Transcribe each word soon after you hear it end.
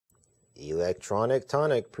Electronic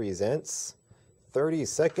Tonic presents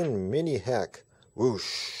 30-second mini hack.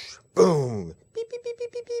 Whoosh, boom, beep, beep, beep,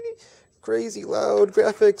 beep, beep, beep. Crazy loud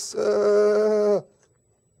graphics.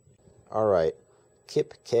 Alright,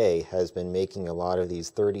 KipKay has been making a lot of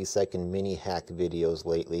these 30-second mini hack videos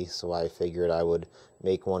lately, so I figured I would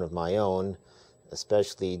make one of my own,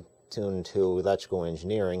 especially tuned to electrical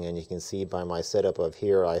engineering. And you can see by my setup of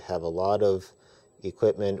here, I have a lot of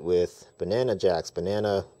equipment with banana jacks,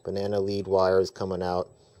 banana lead wires coming out,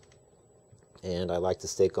 and I like to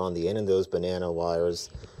stick on the end of those banana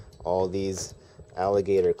wires all these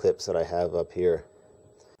alligator clips that I have up here.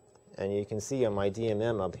 And you can see on my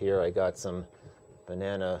DMM up here, I got some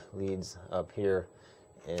banana leads up here,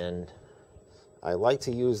 and I like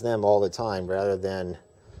to use them all the time rather than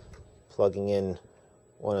plugging in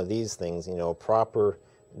one of these things, you know, proper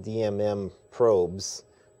DMM probes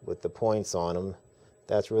with the points on them.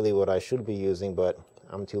 That's really what I should be using, but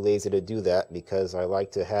I'm too lazy to do that because I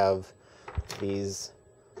like to have these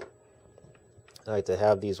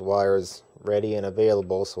wires ready and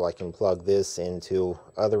available so I can plug this into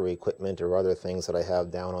other equipment or other things that I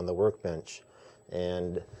have down on the workbench.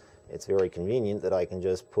 And it's very convenient that I can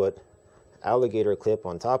just put alligator clip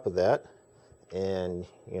on top of that and,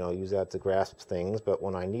 you know, use that to grasp things. But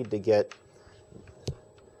when I need to get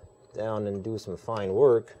down and do some fine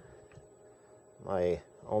work, my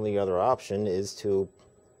only other option is to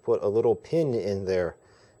put a little pin in there.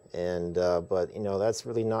 And but you know, that's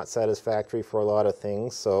really not satisfactory for a lot of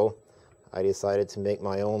things, so I decided to make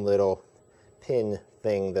my own little pin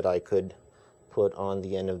thing that I could put on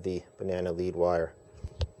the end of the banana lead wire.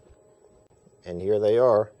 And here they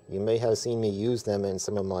are. You may have seen me use them in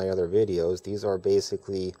some of my other videos. These are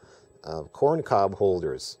basically corn cob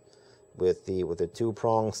holders with the two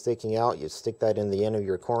prongs sticking out. You stick that in the end of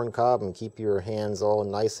your corn cob and keep your hands all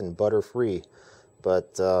nice and butter free.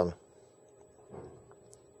 But you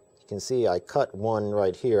can see I cut one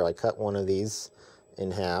right here. I cut one of these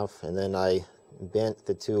in half, and then I bent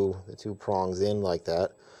the two prongs in like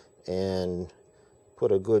that and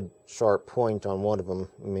put a good sharp point on one of them.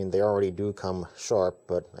 I mean, they already do come sharp,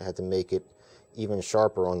 but I had to make it even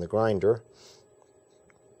sharper on the grinder.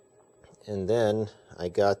 And then I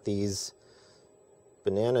got these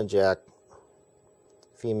banana jack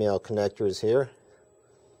female connectors here.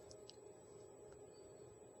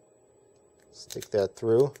 Stick that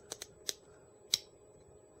through,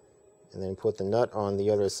 and then put the nut on the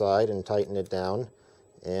other side and tighten it down,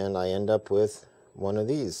 and I end up with one of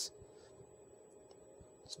these.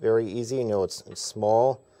 It's very easy. You know, it's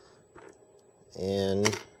small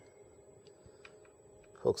and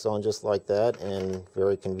hooks on just like that, and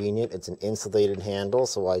very convenient. It's an insulated handle,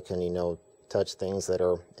 so I can, you know, touch things that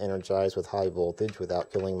are energized with high voltage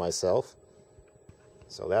without killing myself.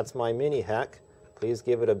 So that's my mini hack. Please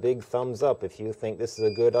give it a big thumbs up if you think this is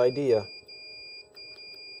a good idea.